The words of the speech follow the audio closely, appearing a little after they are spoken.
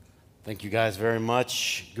Thank you guys very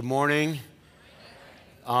much. Good morning.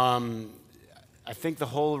 I think the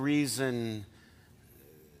whole reason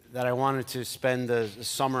that I wanted to spend the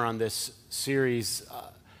summer on this series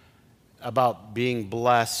about being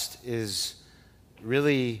blessed is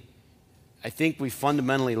really, I think we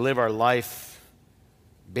fundamentally live our life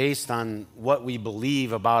based on what we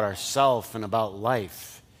believe about ourselves and about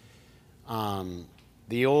life.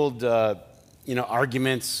 The old,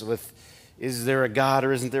 arguments with is there a God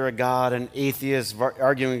or isn't there a God, and atheists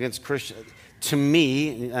arguing against Christians. To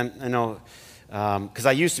me, I know, because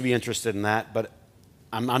I used to be interested in that, but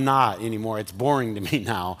I'm not anymore. It's boring to me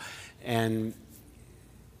now. And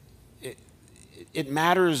it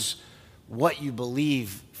matters what you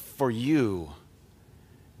believe for you.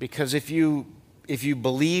 Because if you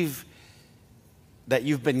believe that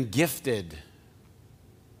you've been gifted,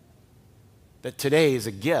 that today is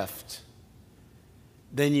a gift,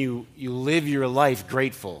 then you live your life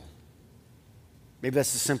grateful. Maybe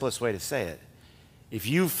that's the simplest way to say it. If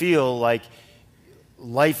you feel like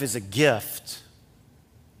life is a gift,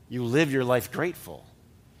 you live your life grateful.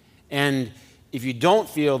 And if you don't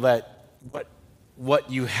feel that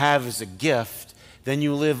what you have is a gift, then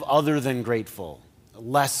you live other than grateful,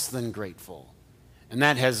 less than grateful. And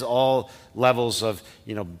that has all levels of,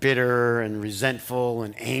 bitter and resentful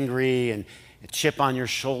and angry and a chip on your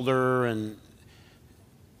shoulder.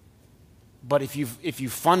 But if you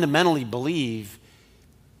fundamentally believe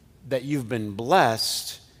that you've been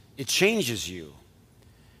blessed, it changes you.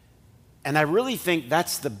 And I really think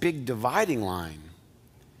that's the big dividing line.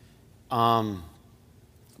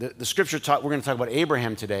 The scripture we're going to talk about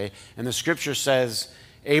Abraham today, and the scripture says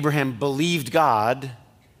Abraham believed God.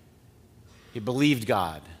 He believed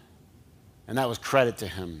God, and that was credit to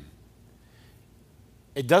him.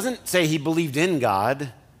 It doesn't say he believed in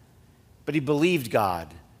God, but he believed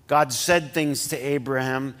God. God said things to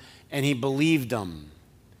Abraham, and he believed them.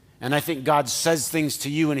 And I think God says things to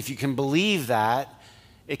you, and if you can believe that,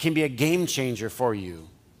 it can be a game changer for you.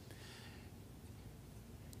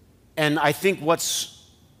 And I think what's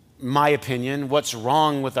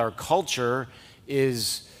wrong with our culture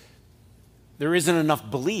is there isn't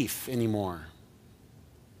enough belief anymore.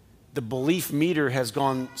 The belief meter has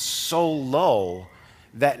gone so low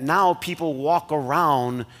that now people walk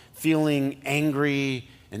around feeling angry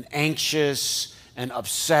and anxious and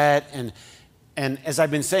upset. And as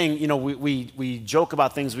I've been saying, we joke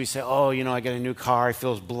about things. We say, I got a new car, I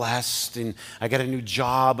feel blessed, and I got a new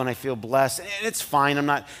job and I feel blessed. And it's fine. I'm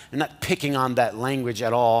not picking on that language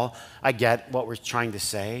at all. I get what we're trying to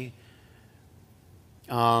say.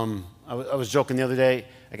 I was joking the other day.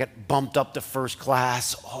 I got bumped up to first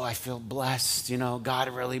class. Oh, I feel blessed. God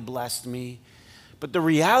really blessed me. But the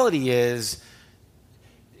reality is,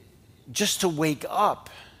 just to wake up.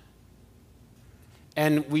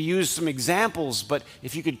 And we use some examples, but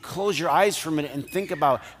if you could close your eyes for a minute and think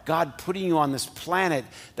about God putting you on this planet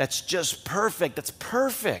that's just perfect, that's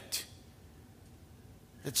perfect.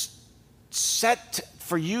 It's set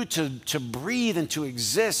for you to breathe and to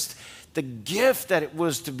exist. The gift that it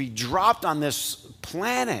was to be dropped on this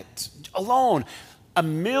planet alone,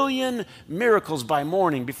 1 million miracles by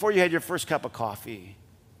morning before you had your first cup of coffee.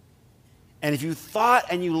 And if you thought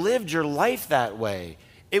and you lived your life that way,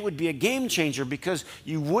 it would be a game changer because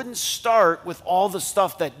you wouldn't start with all the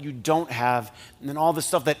stuff that you don't have and then all the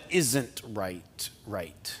stuff that isn't right.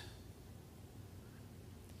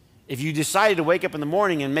 If you decided to wake up in the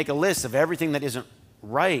morning and make a list of everything that isn't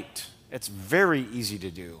right, it's very easy to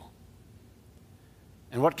do.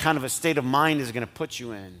 And what kind of a state of mind is it going to put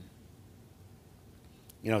you in?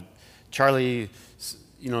 Charlie,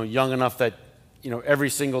 young enough that, every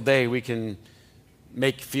single day we can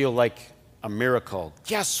feel like a miracle.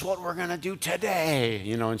 Guess what we're going to do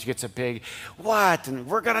today? And she gets a big, what? And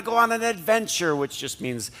we're going to go on an adventure, which just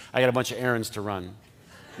means I got a bunch of errands to run.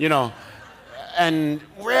 And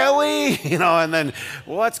really? And then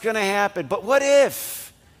what's going to happen? But what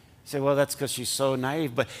if? You say, well, that's because she's so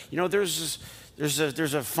naive. But, there's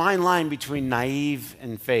a fine line between naive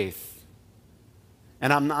and faith.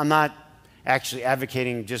 And I'm not actually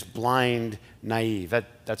advocating just blind naive.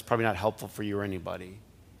 That's probably not helpful for you or anybody.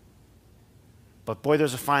 But boy,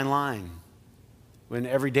 there's a fine line when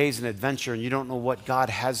every day is an adventure and you don't know what God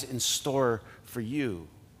has in store for you.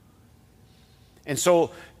 And so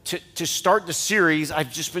to start the series,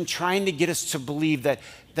 I've just been trying to get us to believe that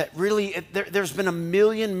really there's been 1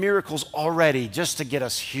 million miracles already just to get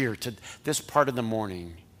us here to this part of the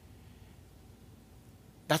morning.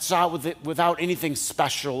 That's not without anything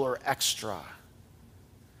special or extra.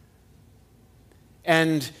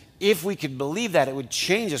 And if we could believe that, it would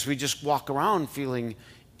change us. We just walk around feeling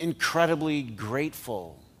incredibly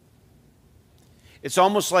grateful. It's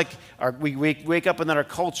almost like we wake up and then our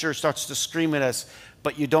culture starts to scream at us,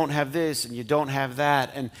 but you don't have this and you don't have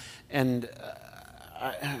that. And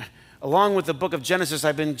along with the book of Genesis,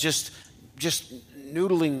 I've been just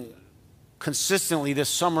noodling consistently this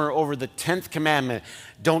summer over the 10th commandment.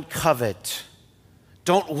 Don't covet.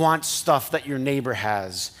 Don't want stuff that your neighbor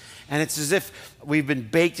has. And it's as if we've been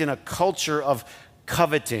baked in a culture of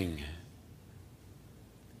coveting.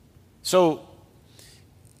 So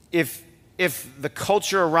if the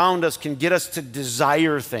culture around us can get us to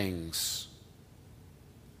desire things,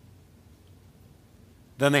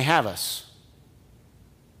 then they have us.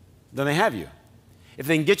 Then they have you. If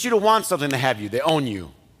they can get you to want something, they have you. They own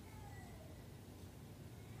you.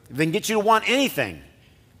 If they can get you to want anything,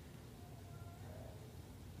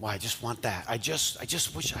 well, I just want that. I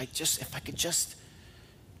just wish if I could just,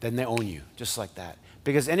 then they own you, just like that.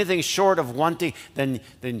 Because anything short of wanting, then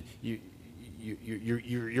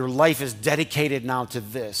your life is dedicated now to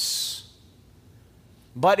this.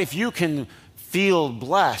 But if you can feel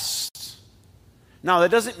blessed, now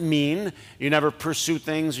that doesn't mean you never pursue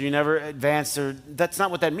things or you never advance, or that's not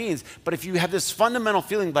what that means. But if you have this fundamental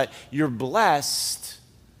feeling that you're blessed,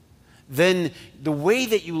 then the way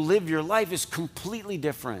that you live your life is completely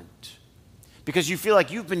different. Because you feel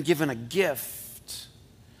like you've been given a gift.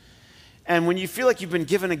 And when you feel like you've been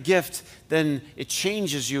given a gift, then it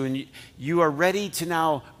changes you and you are ready to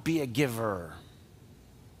now be a giver.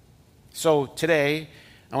 So today,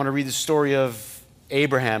 I want to read the story of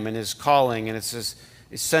Abraham and his calling, and it's this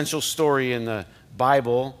essential story in the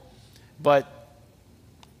Bible, but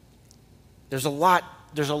there's a lot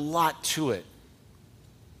to it.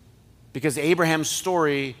 Because Abraham's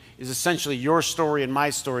story is essentially your story and my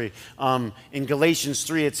story. In Galatians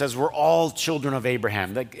 3, it says we're all children of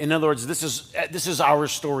Abraham. In other words, this is our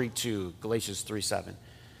story too. Galatians 3:7.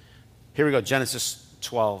 Here we go. Genesis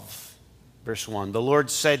 12, verse 1. The Lord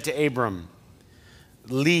said to Abram,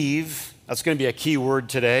 leave. That's going to be a key word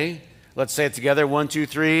today. Let's say it together. 1, 2,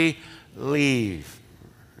 3. Leave.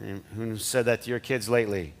 Who said that to your kids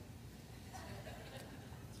lately?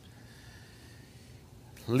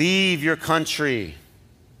 Leave your country,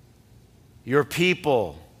 your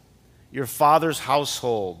people, your father's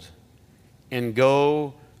household, and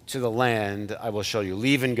go to the land I will show you.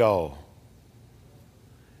 Leave and go.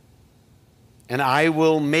 And I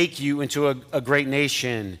will make you into a great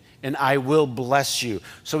nation, and I will bless you.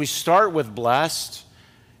 So we start with blessed.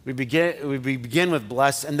 We begin with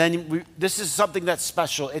blessed, and then this is something that's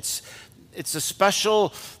special. It's a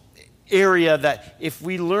special area that if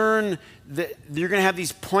we learn that you're going to have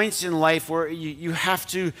these points in life where you have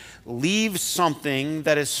to leave something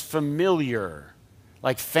that is familiar,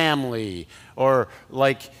 like family or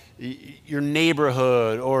like your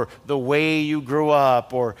neighborhood or the way you grew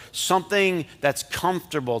up or something that's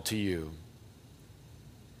comfortable to you,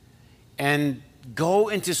 and go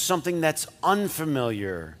into something that's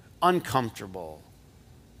unfamiliar, uncomfortable,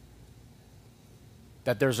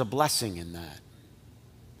 that there's a blessing in that.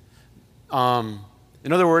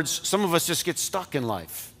 In other words, some of us just get stuck in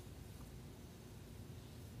life.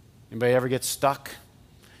 Anybody ever get stuck?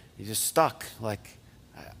 You just stuck. Like,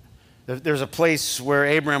 there's a place where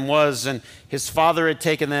Abraham was, and his father had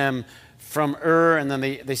taken them from Ur, and then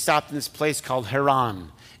they stopped in this place called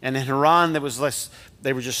Haran. And in Haran, they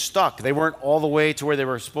were just stuck. They weren't all the way to where they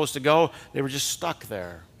were supposed to go. They were just stuck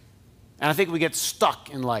there. And I think we get stuck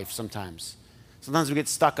in life sometimes. Sometimes we get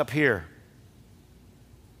stuck up here.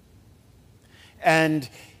 And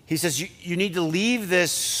he says, you need to leave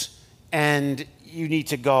this and you need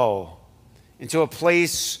to go into a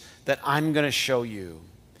place that I'm going to show you.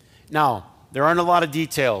 Now, there aren't a lot of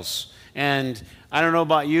details. And I don't know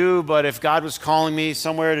about you, but if God was calling me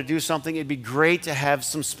somewhere to do something, it'd be great to have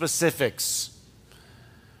some specifics.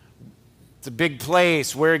 It's a big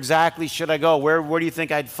place. Where exactly should I go? Where do you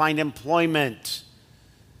think I'd find employment?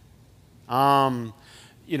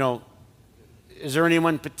 Is there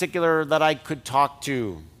anyone particular that I could talk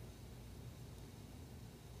to?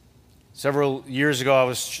 Several years ago, I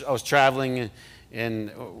was traveling,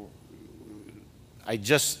 and I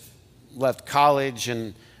just left college,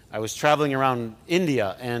 and I was traveling around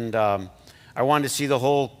India, and I wanted to see the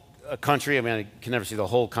whole country. I mean, I can never see the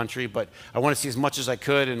whole country, but I wanted to see as much as I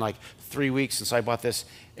could in like 3 weeks, and so I bought this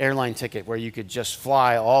airline ticket where you could just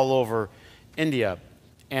fly all over India.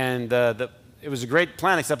 And it was a great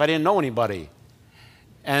plan, except I didn't know anybody.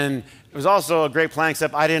 And it was also a great plan,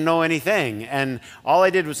 except I didn't know anything. And all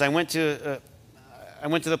I did was I went to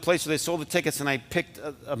the place where they sold the tickets, and I picked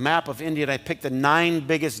a map of India, and I picked the 9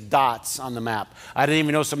 biggest dots on the map. I didn't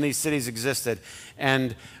even know some of these cities existed.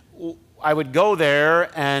 And I would go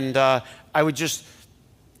there, and I would just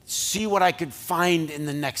see what I could find in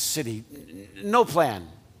the next city. No plan.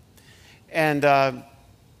 And I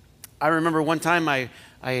remember one time I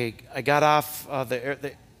got off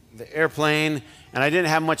the airplane, and I didn't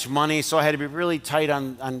have much money, so I had to be really tight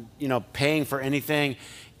on paying for anything.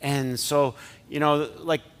 And so,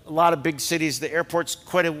 like a lot of big cities, the airport's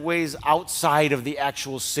quite a ways outside of the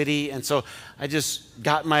actual city. And so I just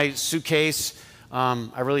got my suitcase.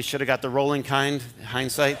 I really should have got the rolling kind,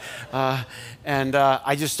 hindsight. And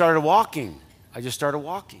I just started walking.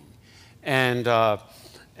 And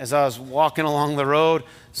as I was walking along the road,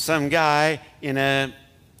 some guy in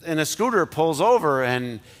a scooter pulls over,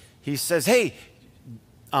 and he says, "Hey,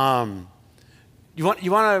 you want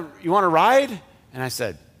a ride?" And I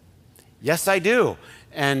said, "Yes, I do."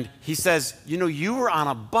 And he says, "You were on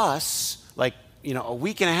a bus like a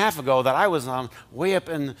week and a half ago that I was on way up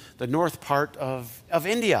in the north part of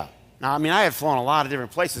India." Now, I mean, I had flown a lot of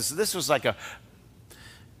different places, so this was like a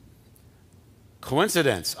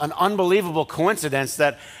coincidence, an unbelievable coincidence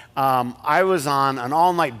that I was on an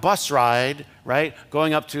all-night bus ride, right,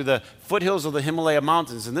 going up to the foothills of the Himalaya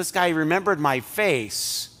Mountains, and this guy remembered my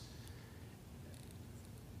face.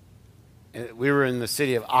 We were in the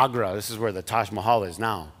city of Agra. This is where the Taj Mahal is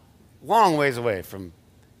now, long ways away from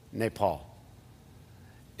Nepal.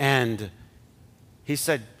 And he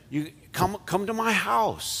said, "You come to my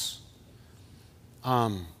house."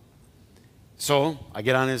 So I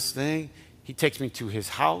get on his thing. He takes me to his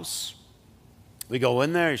house. We go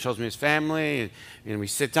in there. He shows me his family, and we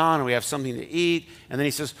sit down and we have something to eat. And then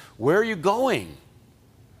he says, "Where are you going?"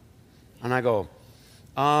 And I go,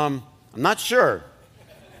 "I'm not sure.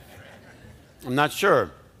 I'm not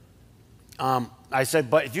sure." I said,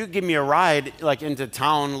 "But if you give me a ride, like into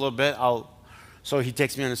town a little bit, I'll." So he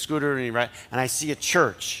takes me on a scooter, and I see a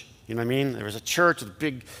church. You know what I mean? There was a church with a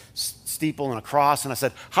big steeple and a cross, and I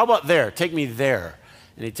said, "How about there? Take me there."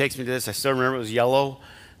 And he takes me to this. I still remember it was yellow,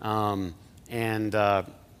 and I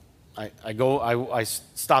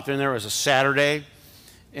stopped in there. It was a Saturday,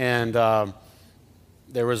 and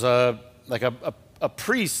there was a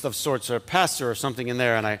priest of sorts, or a pastor or something in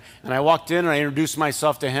there, and I walked in and I introduced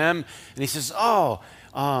myself to him, and he says, "Oh,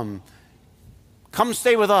 come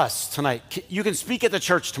stay with us tonight. You can speak at the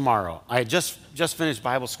church tomorrow." I had just finished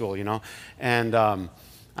Bible school, and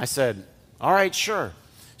I said, "All right, sure."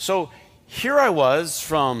 So here I was,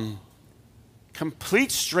 from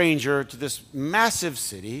complete stranger to this massive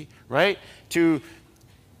city, right, to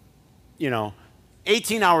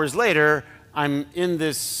 18 hours later, I'm in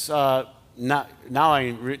this. Now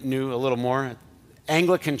I knew a little more,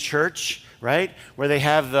 Anglican church, right, where they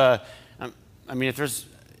have if there's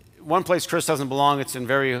one place Chris doesn't belong, it's in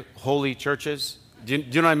very holy churches. Do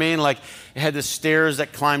you know what I mean? Like, it had the stairs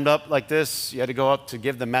that climbed up like this. You had to go up to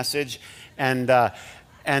give the message.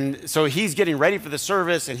 And so he's getting ready for the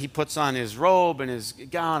service, and he puts on his robe and his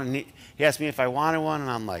gown, and he asked me if I wanted one,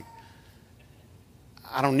 and I'm like,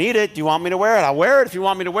 "I don't need it. Do you want me to wear it? I'll wear it if you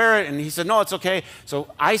want me to wear it." And he said, "No, it's okay." So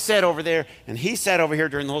I sat over there, and he sat over here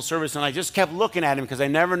during the whole service, and I just kept looking at him because I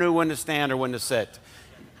never knew when to stand or when to sit.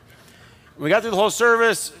 We got through the whole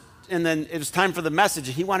service, and then it was time for the message,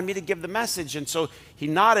 and he wanted me to give the message, and so he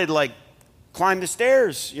nodded, like, "Climb the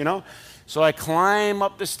stairs," So I climb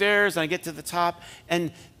up the stairs, and I get to the top,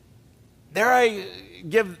 and there I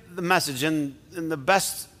give the message in the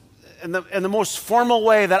best, in the most formal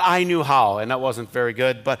way that I knew how, and that wasn't very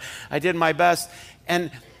good, but I did my best. And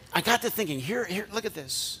I got to thinking, here, look at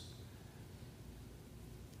this.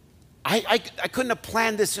 I couldn't have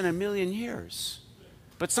planned this in a million years,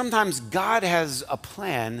 but sometimes God has a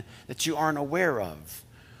plan that you aren't aware of.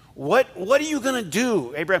 What are you going to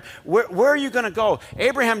do, Abraham? Where are you going to go?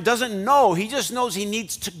 Abraham doesn't know. He just knows he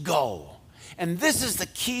needs to go. And this is the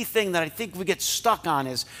key thing that I think we get stuck on,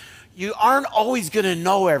 is you aren't always going to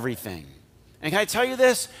know everything. And can I tell you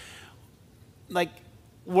this? Like,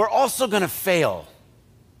 we're also going to fail.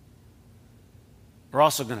 We're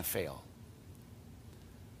also going to fail.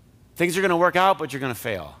 Things are going to work out, but you're going to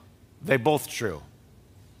fail. They're both true.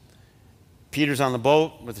 Peter's on the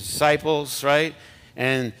boat with the disciples, right?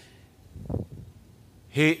 And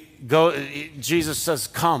Jesus says,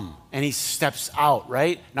 "Come," and he steps out,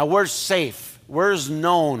 right? Now, where's safe? Where's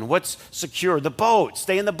known? What's secure? The boat.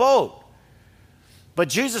 Stay in the boat. But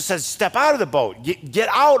Jesus says, step out of the boat. Get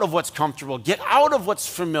out of what's comfortable. Get out of what's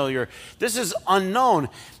familiar. This is unknown.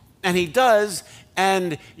 And he does,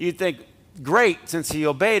 and you think, great, since he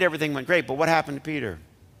obeyed, everything went great. But what happened to Peter?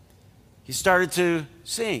 He started to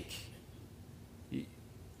sink.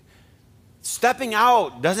 Stepping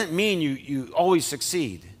out doesn't mean you always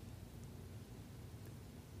succeed.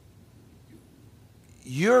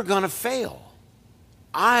 You're going to fail.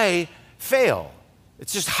 I fail.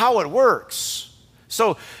 It's just how it works.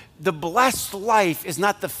 So the blessed life is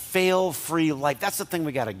not the fail-free life. That's the thing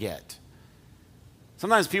we got to get.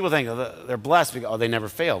 Sometimes people think they're blessed because they never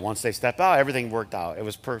fail. Once they step out, everything worked out. It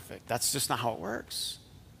was perfect. That's just not how it works.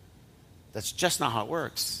 That's just not how it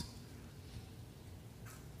works.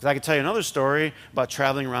 Because I could tell you another story about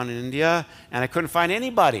traveling around in India, and I couldn't find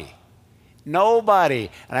anybody. Nobody.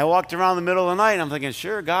 And I walked around in the middle of the night, and I'm thinking,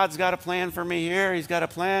 sure, God's got a plan for me here. He's got a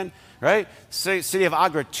plan, right? City of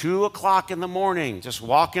Agra, 2 o'clock in the morning, just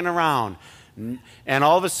walking around. And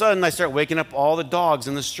all of a sudden, I start waking up all the dogs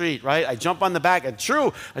in the street, right? I jump on the back. And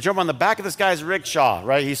true, I jump on the back of this guy's rickshaw,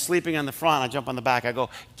 right? He's sleeping in the front. I jump on the back. I go,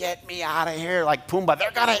 get me out of here, like Pumbaa.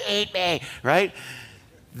 They're going to eat me, right?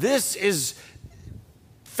 This is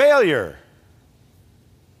failure.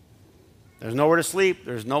 There's nowhere to sleep.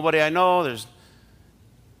 There's nobody I know.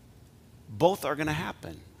 Both are going to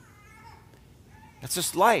happen. That's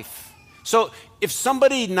just life. So if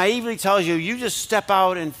somebody naively tells you, you just step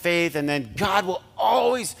out in faith and then God will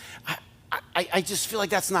always, I just feel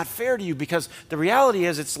like that's not fair to you, because the reality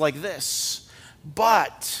is it's like this.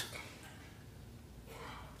 But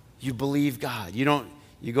you believe God. You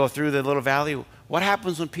go through the little valley. What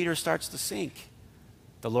happens when Peter starts to sink?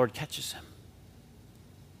 The Lord catches him.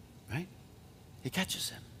 Right? He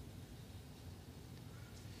catches him.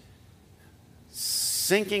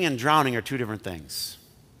 Sinking and drowning are two different things.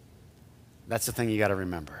 That's the thing you got to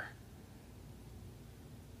remember.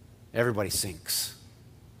 Everybody sinks.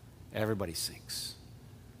 Everybody sinks.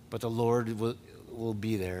 But the Lord will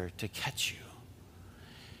be there to catch you.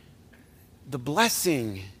 The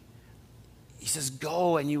blessing, he says,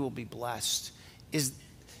 go and you will be blessed, is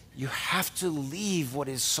you have to leave what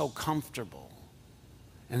is so comfortable.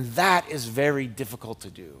 And that is very difficult to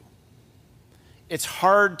do. It's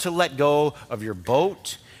hard to let go of your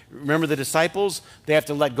boat. Remember the disciples? They have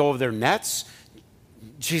to let go of their nets.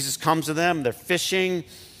 Jesus comes to them. They're fishing.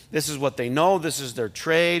 This is what they know. This is their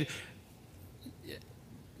trade.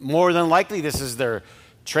 More than likely, this is their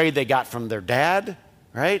trade they got from their dad,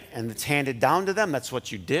 right? And it's handed down to them. That's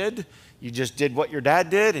what you did. You just did what your dad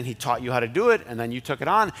did, and he taught you how to do it, and then you took it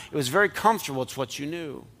on. It was very comfortable. It's what you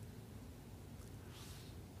knew.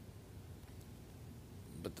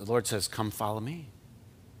 But the Lord says, come follow me.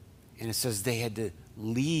 And it says they had to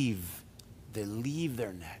leave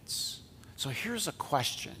their nets. So here's a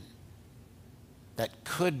question that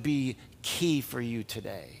could be key for you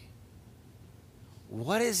today.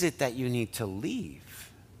 What is it that you need to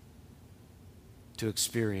leave to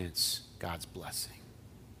experience God's blessing?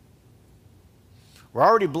 We're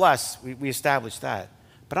already blessed. We established that.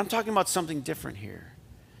 But I'm talking about something different here.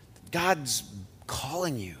 God's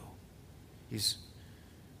calling you.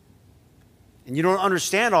 And you don't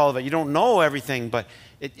understand all of it. You don't know everything, but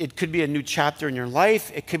it could be a new chapter in your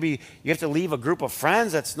life. It could be you have to leave a group of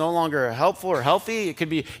friends that's no longer helpful or healthy. It could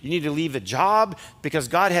be you need to leave the job because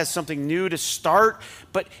God has something new to start.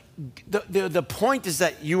 But the point is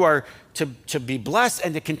that you are to be blessed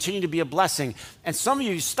and to continue to be a blessing. And some of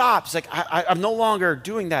you stop. It's like, I'm no longer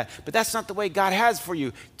doing that. But that's not the way God has for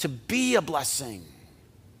you, to be a blessing.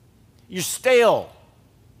 You're stale.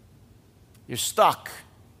 You're stuck.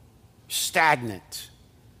 Stagnant.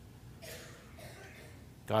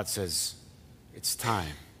 God says, it's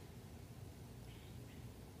time.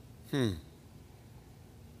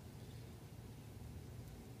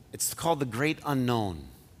 It's called the great unknown.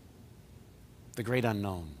 The great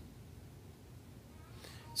unknown.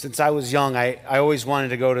 Since I was young, I always wanted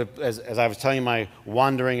to go to, as I was telling you, my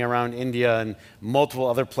wandering around India and multiple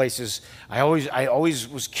other places. I always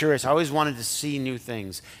was curious. I always wanted to see new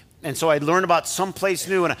things. And so I'd learn about some place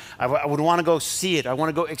new, and I would want to go see it. I want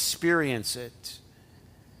to go experience it.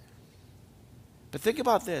 But think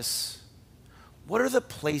about this. What are the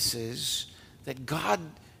places that God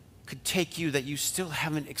could take you that you still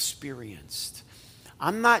haven't experienced?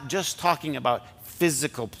 I'm not just talking about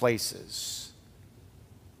physical places,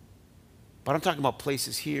 but I'm talking about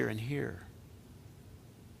places here and here.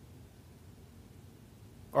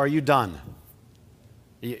 Or are you done?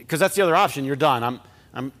 Because that's the other option. You're done.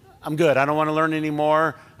 I'm good. I don't want to learn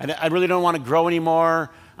anymore. I really don't want to grow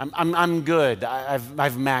anymore. I'm good. I've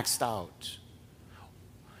maxed out.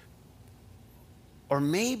 Or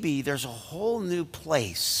maybe there's a whole new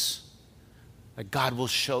place that God will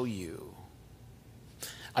show you.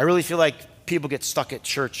 I really feel like people get stuck at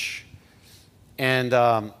church, and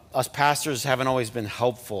us pastors haven't always been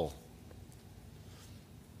helpful.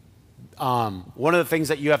 One of the things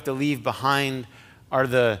that you have to leave behind are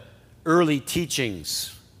the early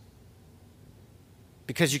teachings,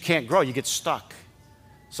 because you can't grow. You get stuck.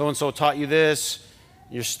 So-and-so taught you this.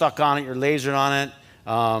 You're stuck on it. You're lasered on it.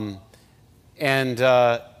 And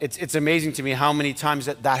it's amazing to me how many times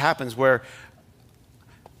that happens where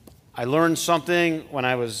I learned something when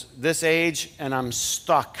I was this age and I'm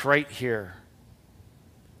stuck right here.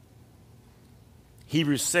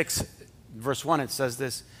 Hebrews 6, verse 1, it says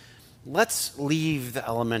this: let's leave the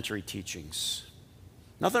elementary teachings.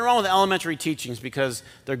 Nothing wrong with elementary teachings because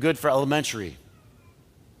they're good for elementary.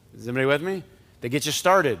 Is anybody with me? They get you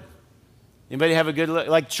started. Anybody have a good,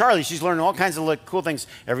 like Charlie, she's learning all kinds of cool things.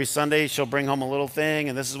 Every Sunday she'll bring home a little thing,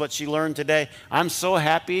 and this is what she learned today. I'm so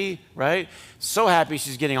happy, right? So happy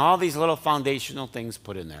she's getting all these little foundational things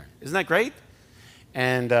put in there. Isn't that great?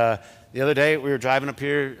 And the other day we were driving up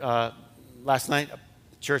here last night at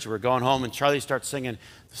church. We were going home, and Charlie starts singing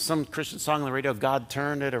some Christian song on the radio, God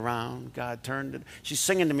turned it around, God turned it. She's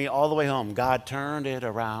singing to me all the way home, God turned it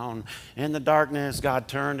around. In the darkness, God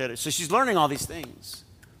turned it. So she's learning all these things.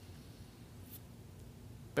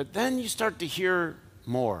 But then you start to hear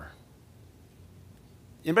more.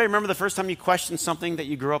 Anybody remember the first time you questioned something that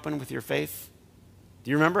you grew up in with your faith?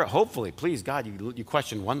 Do you remember? Hopefully, please, God, you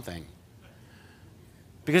questioned one thing.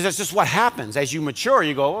 Because that's just what happens. As you mature,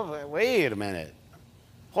 you go, oh, wait a minute.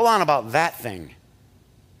 Hold on about that thing.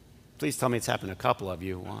 Please tell me it's happened to a couple of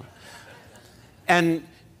you. And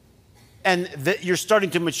you're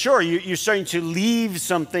starting to mature. You're starting to leave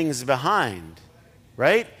some things behind,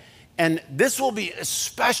 right? And this will be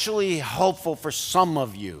especially helpful for some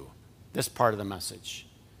of you, this part of the message.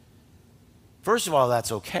 First of all,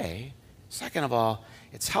 that's okay. Second of all,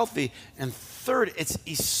 it's healthy. And third, it's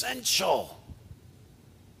essential.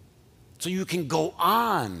 So you can go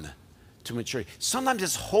on to maturity. Sometimes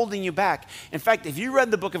it's holding you back. In fact, if you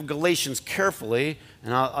read the book of Galatians carefully,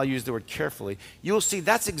 and I'll use the word carefully, you'll see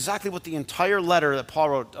that's exactly what the entire letter that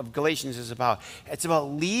Paul wrote of Galatians is about. It's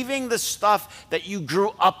about leaving the stuff that you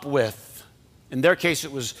grew up with. In their case,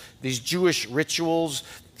 it was these Jewish rituals,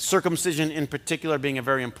 circumcision in particular being a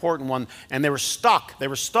very important one, and they were stuck.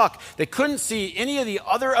 They couldn't see any of the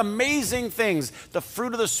other amazing things, the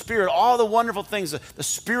fruit of the Spirit, all the wonderful things, the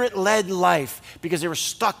Spirit-led life, because they were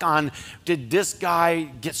stuck on, did this guy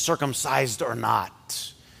get circumcised or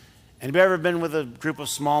not? Anybody ever been with a group of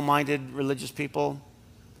small-minded religious people?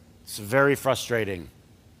 It's very frustrating.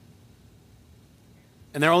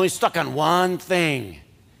 And they're only stuck on one thing.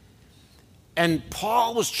 And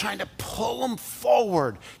Paul was trying to pull them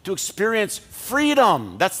forward to experience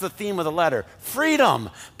freedom. That's the theme of the letter. Freedom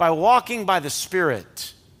by walking by the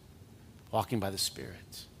Spirit. Walking by the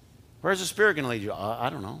Spirit. Where's the Spirit going to lead you? I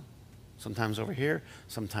don't know. Sometimes over here,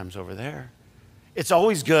 sometimes over there. It's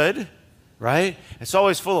always good, right? It's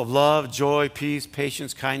always full of love, joy, peace,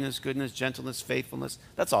 patience, kindness, goodness, gentleness, faithfulness.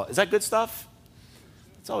 That's all. Is that good stuff?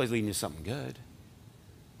 It's always leading you to something good.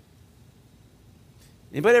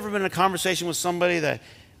 Anybody ever been in a conversation with somebody that,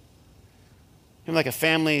 like a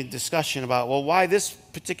family discussion about, well, why this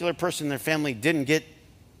particular person in their family didn't get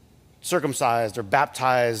circumcised or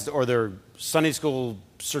baptized or their Sunday school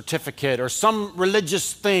certificate or some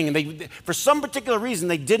religious thing. And for some particular reason,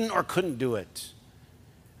 they didn't or couldn't do it.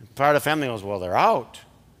 And part of the family goes, well, they're out.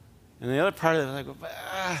 And the other part of it,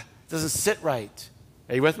 it doesn't sit right.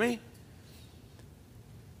 Are you with me?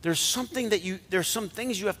 There's some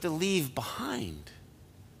things you have to leave behind.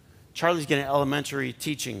 Charlie's getting elementary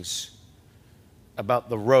teachings about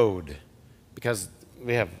the road because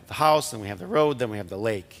we have the house, then we have the road, then we have the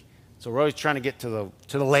lake. So we're always trying to get to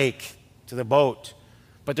the lake, to the boat.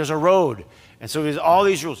 But there's a road. And so there's all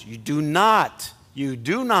these rules. You do not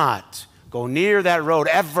go near that road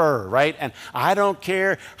ever, right? And I don't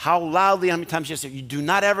care how loudly, how many times you say, you do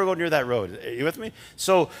not ever go near that road. Are you with me?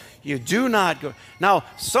 So you do not go. Now,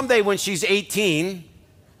 someday when she's 18,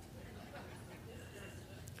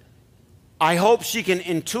 I hope she can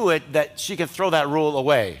intuit that she can throw that rule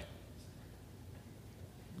away.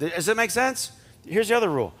 Does that make sense? Here's the other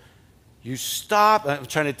rule. You stop. I'm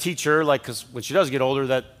trying to teach her, because when she does get older,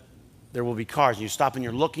 that there will be cars. You stop and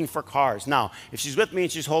you're looking for cars. Now, if she's with me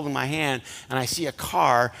and she's holding my hand and I see a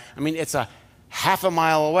car, it's a half a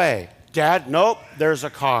mile away. Dad, nope, there's a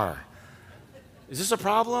car. Is this a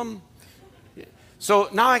problem? So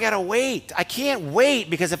now I got to wait. I can't wait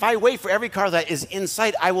because if I wait for every car that is in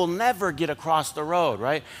sight, I will never get across the road,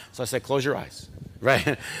 right? So I say, close your eyes,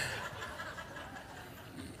 right?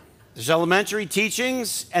 There's elementary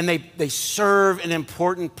teachings, and they serve an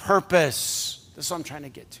important purpose. That's what I'm trying to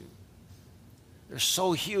get to. They're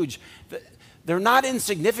so huge. They're not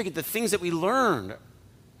insignificant. The things that we learn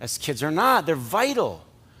as kids are not. They're vital.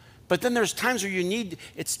 But then there's times where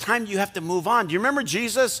it's time you have to move on. Do you remember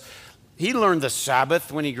Jesus? He learned the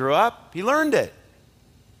Sabbath when he grew up. He learned it.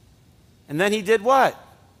 And then he did what?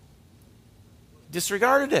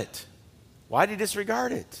 Disregarded it. Why did he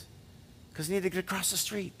disregard it? because he needed to get across the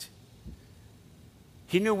street.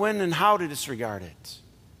 He knew when and how to disregard it.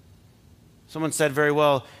 Someone said very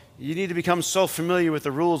well, you need to become so familiar with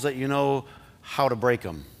the rules that you know how to break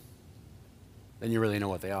them. Then you really know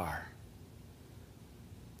what they are.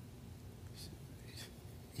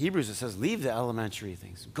 Hebrews, it says, leave the elementary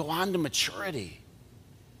things. Go on to maturity.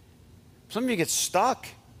 Some of you get stuck.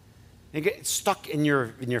 You get stuck in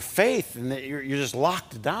your faith, and you're just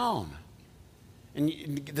locked down.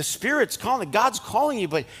 And the Spirit's calling, God's calling you,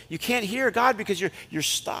 but you can't hear God because you're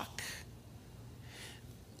stuck.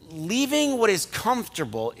 Leaving what is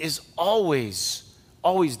comfortable is always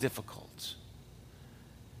difficult.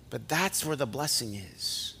 But that's where the blessing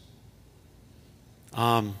is.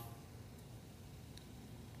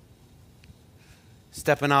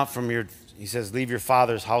 Stepping out from he says, leave your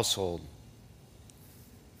father's household.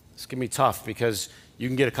 This can be tough because you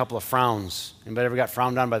can get a couple of frowns. Anybody ever got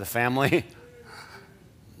frowned on by the family?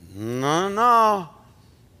 No.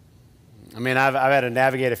 I mean, I've had to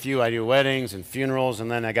navigate a few. I do weddings and funerals,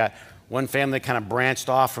 and then I got one family kind of branched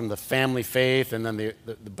off from the family faith, and then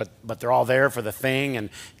but they're all there for the thing. And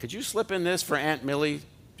could you slip in this for Aunt Millie?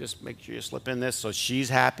 Just make sure you slip in this so she's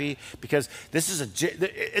happy, because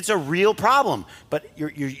it's a real problem. But you're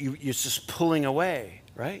just pulling away,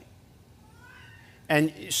 right?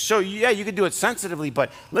 And so yeah, you can do it sensitively,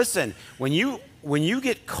 but listen, when you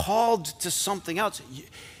get called to something else,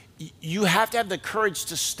 you have to have the courage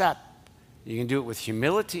to step. You can do it with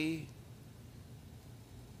humility.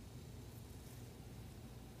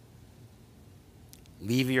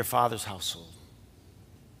 Leave your father's household.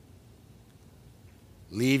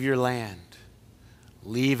 Leave your land.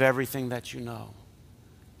 Leave everything that you know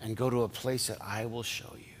and go to a place that I will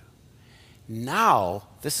show you. Now,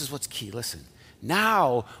 this is what's key. Listen,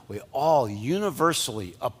 now we all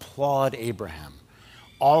universally applaud Abraham.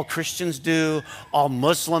 All Christians do, all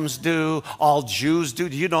Muslims do, all Jews do.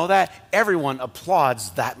 Do you know that? Everyone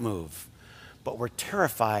applauds that move. But we're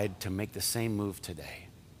terrified to make the same move today.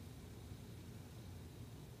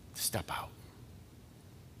 Step out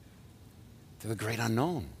to the great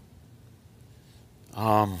unknown.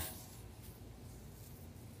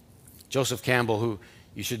 Joseph Campbell, who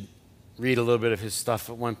you should read a little bit of his stuff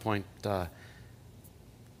at one point,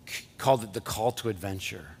 called it the call to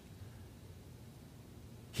adventure.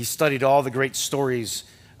 He studied all the great stories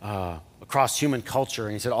across human culture,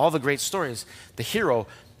 and he said all the great stories, the hero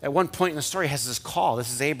at one point in the story has this call. This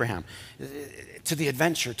is Abraham, to the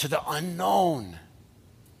adventure, to the unknown.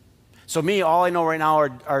 So me, all I know right now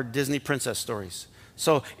are Disney princess stories.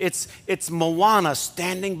 So it's Moana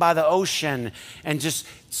standing by the ocean and just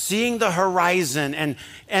seeing the horizon,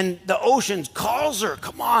 and the ocean calls her,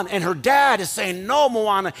 come on. And her dad is saying, no,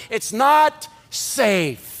 Moana, it's not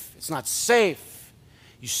safe. It's not safe.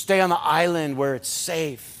 You stay on the island where it's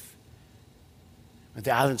safe. But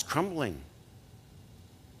the island's crumbling.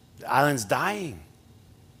 The island's dying.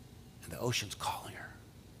 And the ocean's calling her.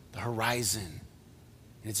 The horizon.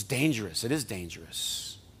 And it's dangerous. It is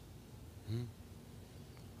dangerous.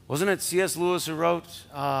 Wasn't it C.S. Lewis who wrote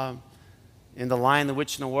in The Lion, the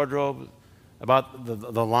Witch, and the Wardrobe about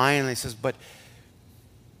the lion? And he says, but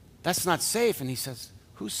that's not safe. And he says,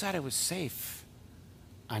 who said it was safe?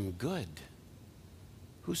 I'm good.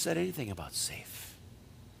 Who said anything about safe?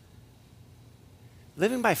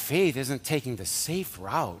 Living by faith isn't taking the safe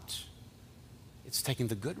route. It's taking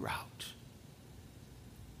the good route.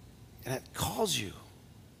 And it calls you.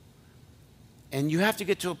 And you have to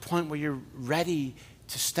get to a point where you're ready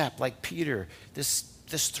to step, like Peter, this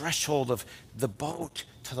threshold of the boat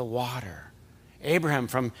to the water. Abraham,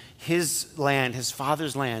 from his land, his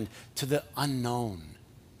father's land, to the unknown.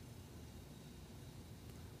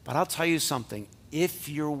 But I'll tell you something. If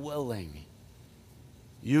you're willing,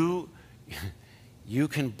 you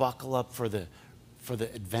can buckle up for the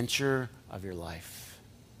adventure of your life.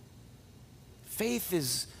 Faith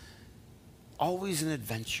is always an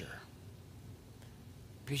adventure.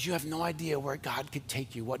 Because you have no idea where God could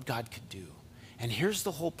take you, what God could do. And here's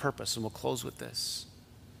the whole purpose, and we'll close with this.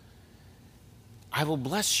 I will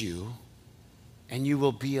bless you, and you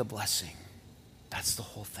will be a blessing. That's the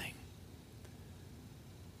whole thing.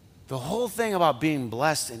 The whole thing about being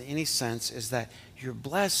blessed in any sense is that you're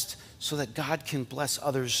blessed so that God can bless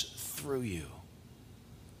others through you.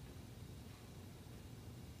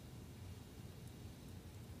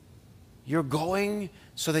 You're going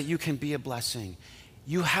so that you can be a blessing.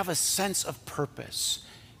 You have a sense of purpose.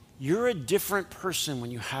 You're a different person when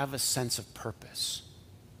you have a sense of purpose.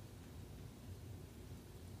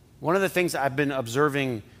 One of the things I've been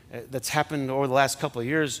observing that's happened over the last couple of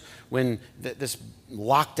years when this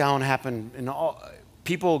lockdown happened, and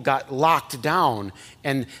people got locked down,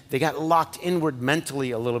 and they got locked inward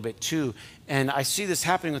mentally a little bit too. And I see this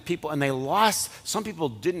happening with people, and some people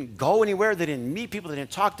didn't go anywhere, they didn't meet people, they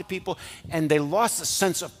didn't talk to people, and they lost a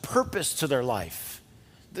sense of purpose to their life.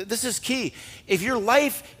 This is key. If your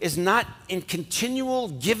life is not in continual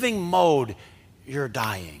giving mode, you're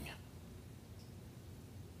dying.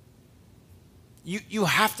 You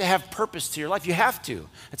have to have purpose to your life. You have to.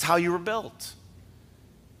 That's how you were built.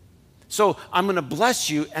 So I'm going to bless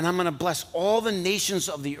you, and I'm going to bless all the nations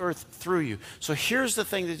of the earth through you. So here's the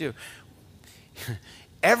thing to do.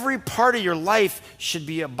 Every part of your life should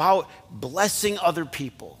be about blessing other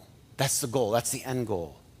people. That's the goal. That's the end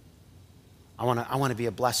goal. I want to be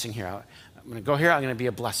a blessing here. I'm going to go here. I'm going to be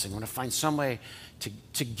a blessing. I want to find some way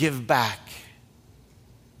to give back.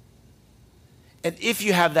 And if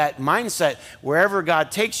you have that mindset, wherever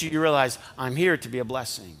God takes you, you realize, I'm here to be a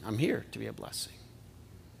blessing. I'm here to be a blessing.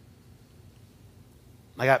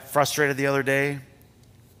 I got frustrated the other day.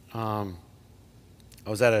 I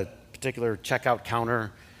was at a particular checkout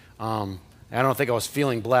counter. I don't think I was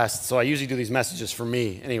feeling blessed, so I usually do these messages for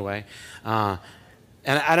me anyway. And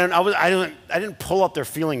I didn't pull up there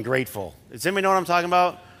feeling grateful. Does anybody know what I'm talking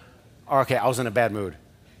about? Okay, I was in a bad mood.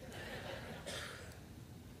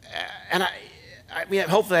 And I mean,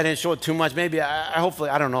 hopefully I didn't show it too much. Maybe hopefully,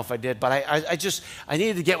 I don't know if I did, but I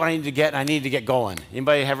needed to get what I needed to get, and I needed to get going.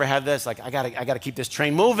 Anybody ever had this? Like, I gotta keep this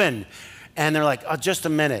train moving. And they're like, oh, just a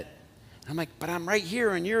minute. I'm like, but I'm right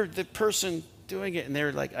here, and you're the person doing it. And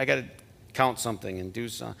they're like, I gotta count something and do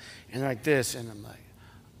something. And they're like this, and I'm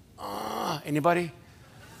like, anybody?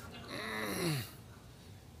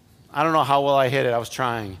 I don't know how well I hit it. I was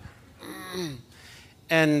trying.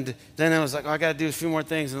 And then I was like, oh, I gotta do a few more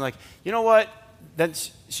things. And like, you know what? Then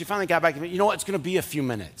she finally got back to me. You know what? It's going to be a few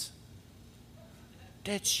minutes.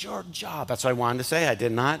 That's your job. That's what I wanted to say. I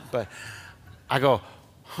did not. But I go,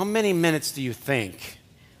 how many minutes do you think?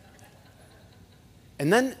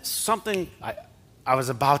 And then I was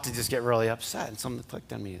about to just get really upset. And something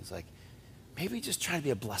clicked on me. It's like, maybe just try to be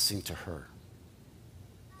a blessing to her.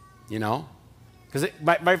 You know? Because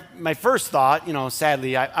my first thought, you know,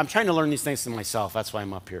 sadly, I'm trying to learn these things to myself. That's why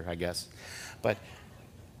I'm up here, I guess. But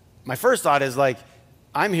my first thought is like,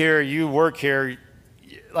 I'm here, you work here,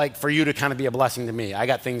 like for you to kind of be a blessing to me. I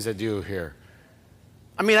got things to do here.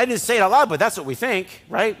 I mean, I didn't say it out loud, but that's what we think,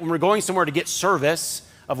 right? When we're going somewhere to get service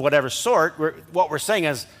of whatever sort, what we're saying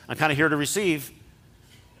is, I'm kind of here to receive.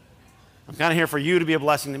 I'm kind of here for you to be a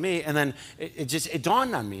blessing to me. And then it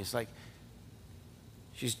dawned on me. It's like,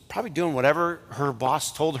 she's probably doing whatever her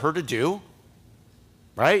boss told her to do,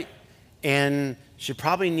 right? And she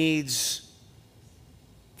probably needs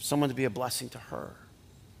someone to be a blessing to her.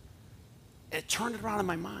 It turned it around in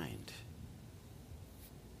my mind.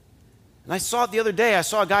 And I saw it the other day. I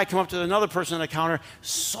saw a guy come up to another person on the counter,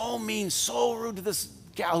 so mean, so rude to this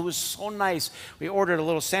gal who was so nice. We ordered a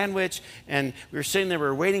little sandwich, and we were sitting there, we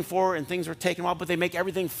were waiting for it, and things were taking a while, but they make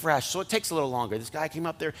everything fresh, so it takes a little longer. This guy came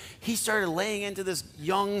up there. He started laying into this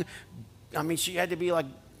young, she had to be like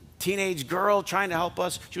teenage girl trying to help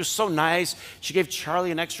us. She was so nice. She gave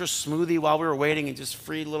Charlie an extra smoothie while we were waiting and just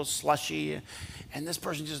free little slushy. And this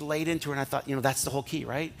person just laid into her, and I thought, that's the whole key,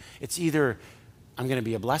 right? It's either I'm going to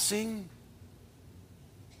be a blessing,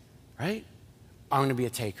 right? Or I'm going to be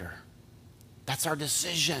a taker. That's our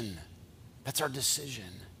decision. That's our decision.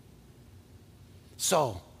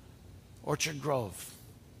 So, Orchard Grove,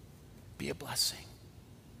 be a blessing.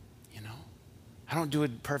 I don't do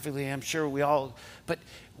it perfectly, I'm sure we all, but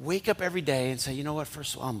wake up every day and say, you know what,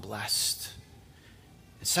 first of all, I'm blessed.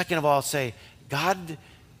 And second of all, say, God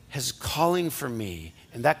has calling for me.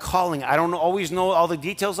 And that calling, I don't always know all the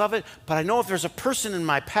details of it, but I know if there's a person in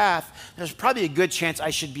my path, there's probably a good chance I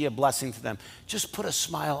should be a blessing to them. Just put a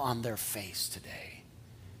smile on their face today.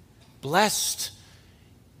 Blessed,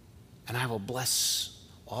 and I will bless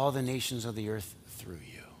all the nations of the earth through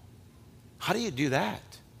you. How do you do that?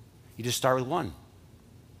 You just start with one.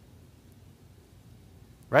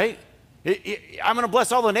 Right? I'm going to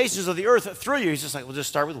bless all the nations of the earth through you. He's just like, we'll just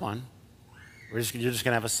start with one. You're just going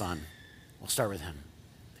to have a son. We'll start with him.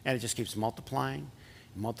 And it just keeps multiplying,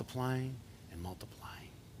 multiplying, and multiplying.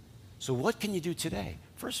 So what can you do today?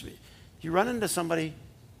 First, you run into somebody,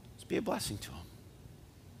 just be a blessing to them.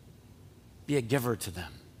 Be a giver to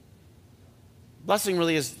them. Blessing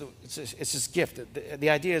really is, it's just gift. The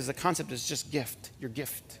idea is, the concept is just gift, your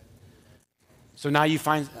gift. So now you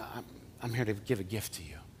find, I'm here to give a gift to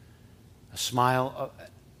you. A smile,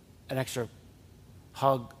 an extra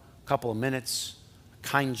hug, a couple of minutes, a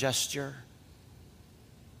kind gesture.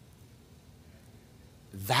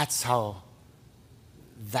 That's how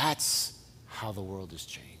the world is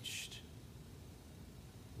changed.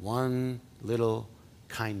 one little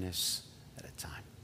kindness